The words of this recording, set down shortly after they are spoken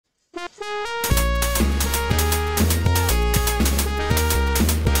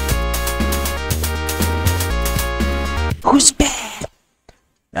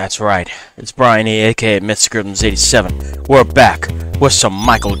That's right. It's Brian E, aka MythicRhythms87. We're back with some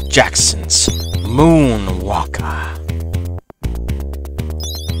Michael Jackson's Moonwalker.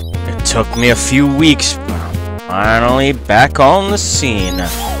 It took me a few weeks, but I'm finally back on the scene.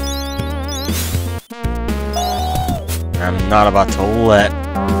 I'm not about to let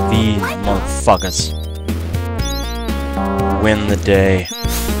these motherfuckers win the day.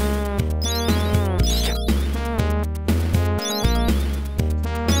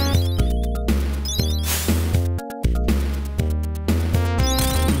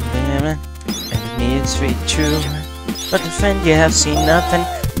 It's very true, but the friend you have seen nothing.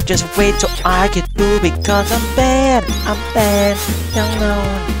 Just wait till I get through because I'm bad. I'm bad, you know.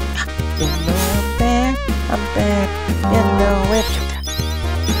 You know I'm bad. I'm bad, you know it.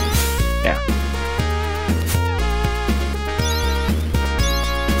 Yeah.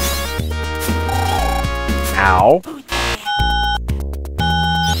 Ow.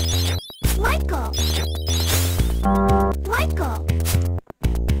 Michael. Michael.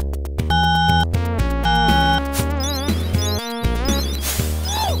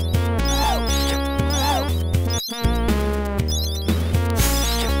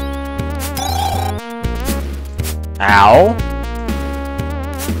 Ow!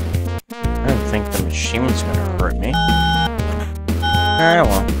 I didn't think the machine was gonna hurt me. Ah,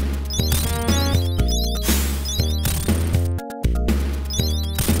 well.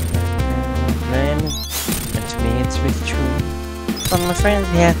 And to me it's really true. But my friends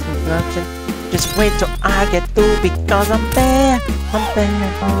have nothing. Just wait till I get through because I'm bad. I'm bad.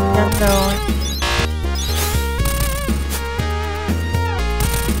 You know it.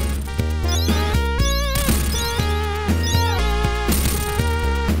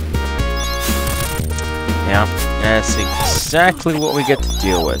 Yeah, that's exactly what we get to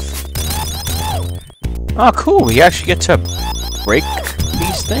deal with. Oh, cool, we actually get to break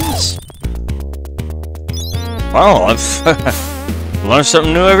these things? Well, I've learned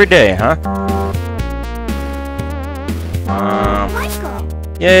something new every day, huh?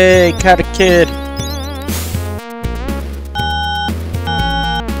 Yay, caught a kid!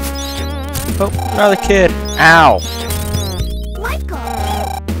 Oh, another kid! Ow!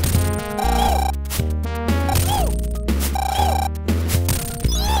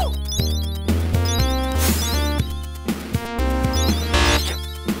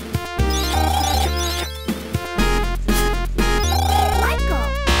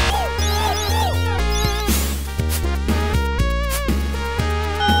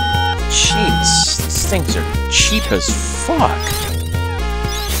 Jeez, these things are cheap as fuck.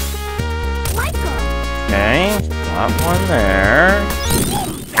 Okay, got one there.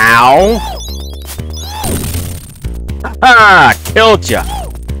 Ow! Ah, killed ya!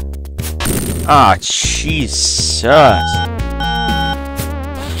 Ah, Jesus!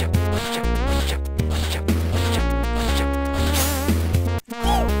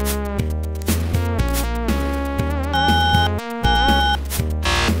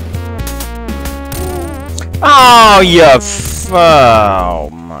 Oh, you oh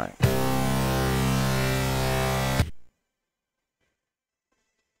my.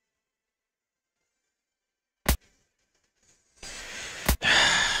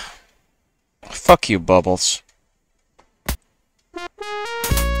 Fuck you, Bubbles.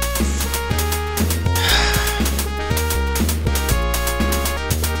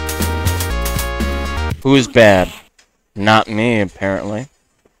 Who's bad? Not me, apparently.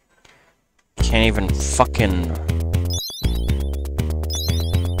 Can't even fucking...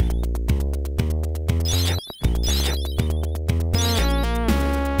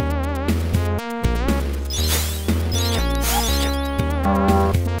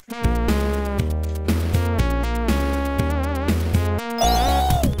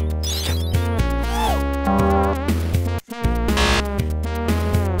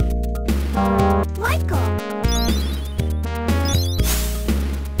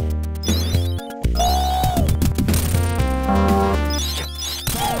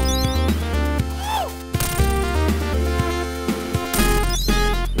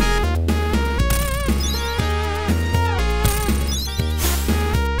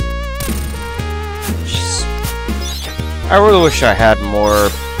 I really wish I had more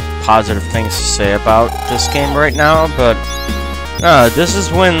positive things to say about this game right now, but this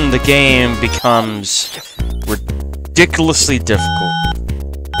is when the game becomes ridiculously difficult.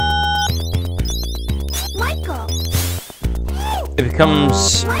 It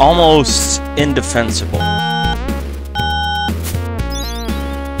becomes almost indefensible.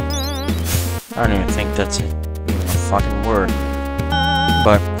 I don't even think that's even a fucking word.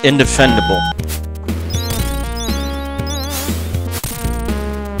 But indefendable.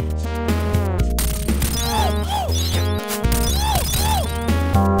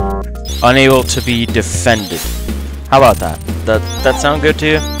 unable to be defended. How about that? That sound good to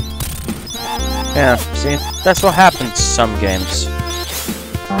you? Yeah, see? That's what happens in some games.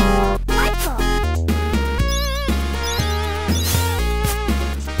 Michael.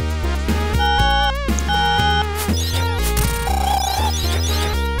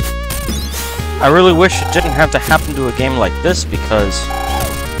 I really wish it didn't have to happen to a game like this, because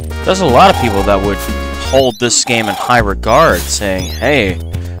there's a lot of people that would hold this game in high regard, saying, hey,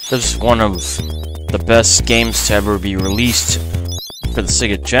 this is one of the best games to ever be released for the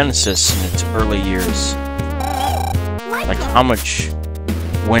Sega Genesis in its early years. Like, how much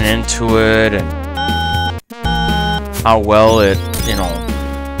went into it, and how well it, you know,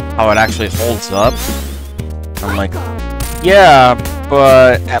 how it actually holds up. I'm like, yeah,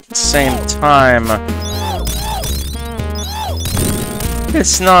 but at the same time,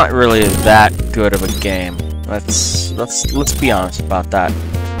 it's not really that good of a game. Let's be honest about that.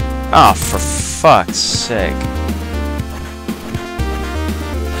 Oh, for fuck's sake.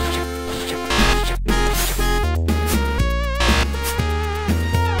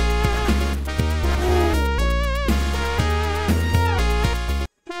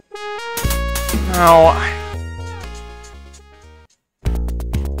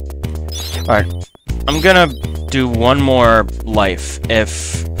 Alright, I'm gonna do one more life.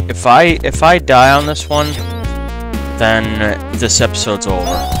 If I die on this one, then this episode's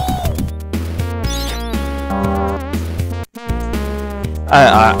over.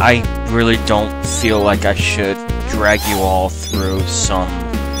 I really don't feel like I should drag you all through some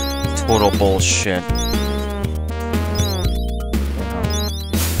total bullshit.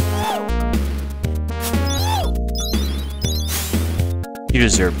 You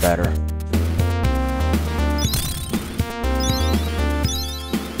deserve better.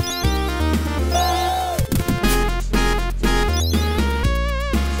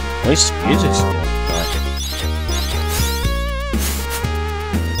 At least the music's good, but...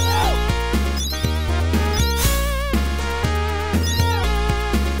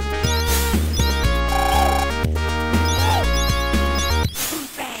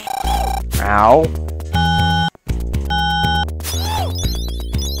 Ow.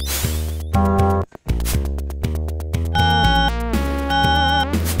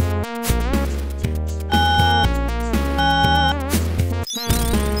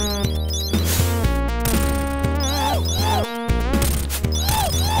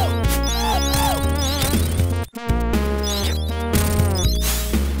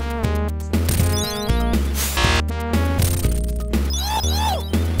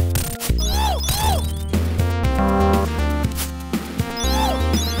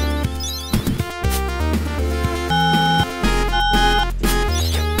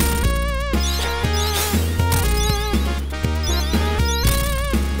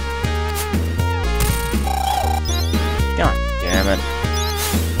 God damn it.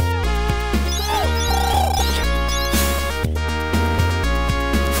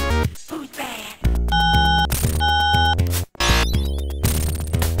 Who's bad?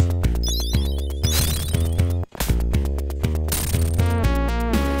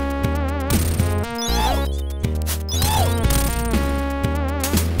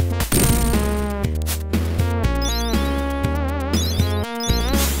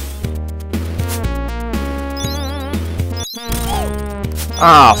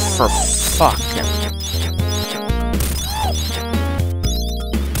 Ah, for fucking...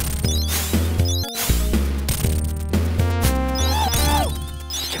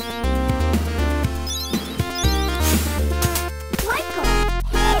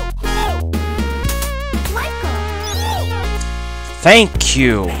 Thank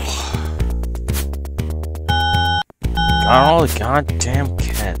you! Got all the goddamn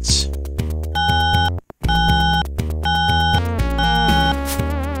kids.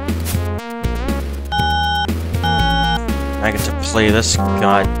 I get to play this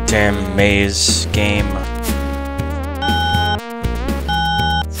goddamn maze game.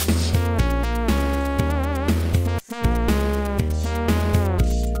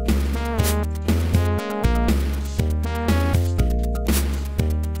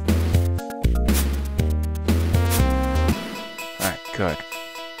 Alright, good.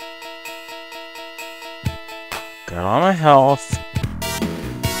 Got all my health.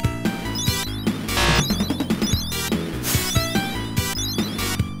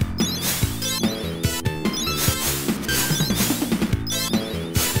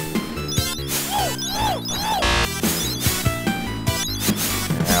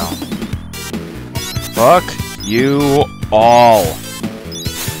 Fuck you all.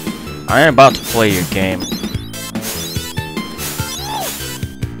 I am about to play your game.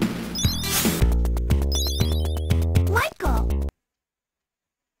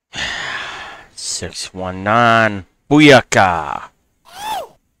 619. Booyaka!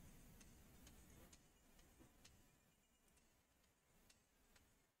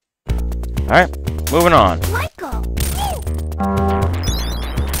 Alright, moving on. Michael.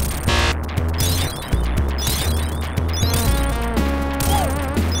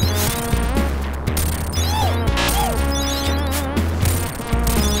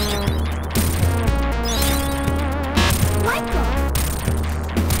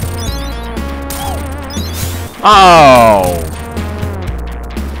 Oh!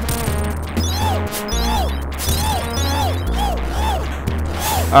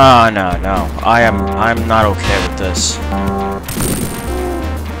 Oh, no, no. I'm not okay with this.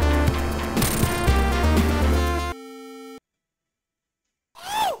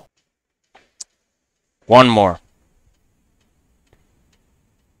 One more.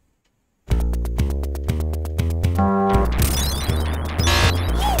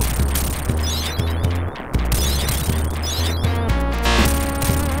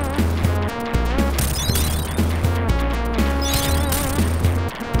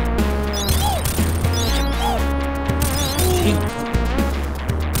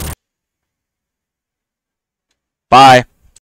 Bye.